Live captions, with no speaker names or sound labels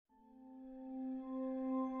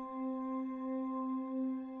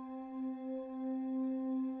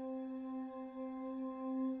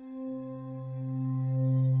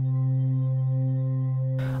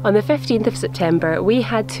On the 15th of September, we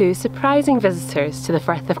had two surprising visitors to the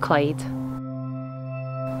Firth of Clyde.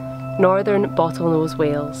 Northern bottlenose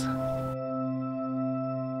whales.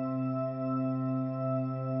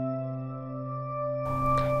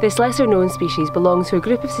 This lesser-known species belongs to a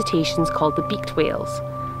group of cetaceans called the beaked whales.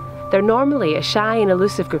 They're normally a shy and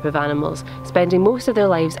elusive group of animals, spending most of their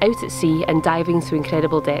lives out at sea and diving to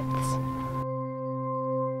incredible depths.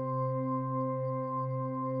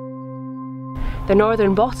 The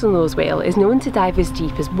northern bottlenose whale is known to dive as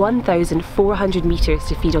deep as 1,400 metres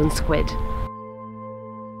to feed on squid.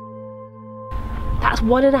 That's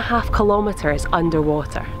 1.5 kilometres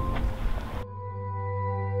underwater.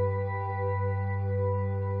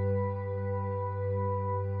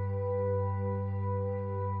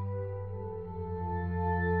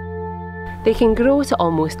 They can grow to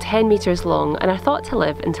almost 10 metres long and are thought to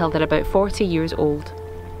live until they're about 40 years old.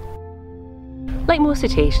 Like most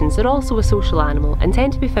cetaceans, they're also a social animal and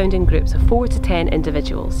tend to be found in groups of 4 to 10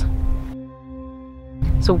 individuals.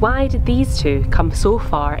 So why did these two come so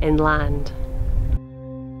far inland?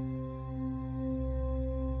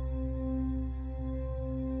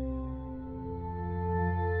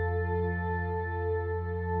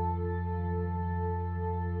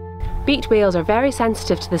 Beaked whales are very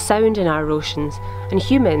sensitive to the sound in our oceans, and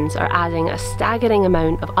humans are adding a staggering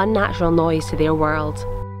amount of unnatural noise to their world.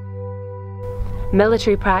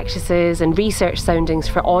 Military practices and research soundings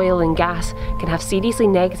for oil and gas can have seriously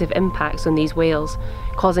negative impacts on these whales,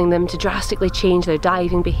 causing them to drastically change their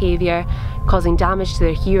diving behaviour, causing damage to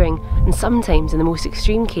their hearing, and sometimes, in the most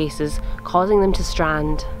extreme cases, causing them to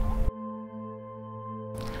strand.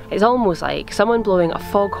 It's almost like someone blowing a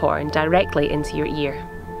foghorn directly into your ear.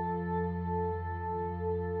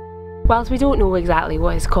 Whilst we don't know exactly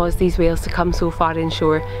what has caused these whales to come so far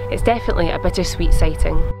inshore, it's definitely a bittersweet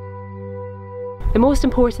sighting. The most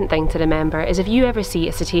important thing to remember is if you ever see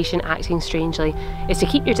a cetacean acting strangely, is to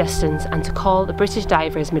keep your distance and to call the British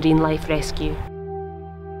Divers Marine Life Rescue.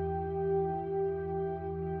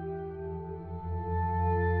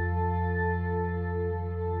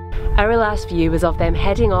 Our last view was of them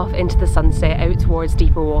heading off into the sunset out towards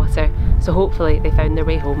deeper water, so hopefully they found their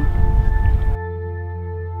way home.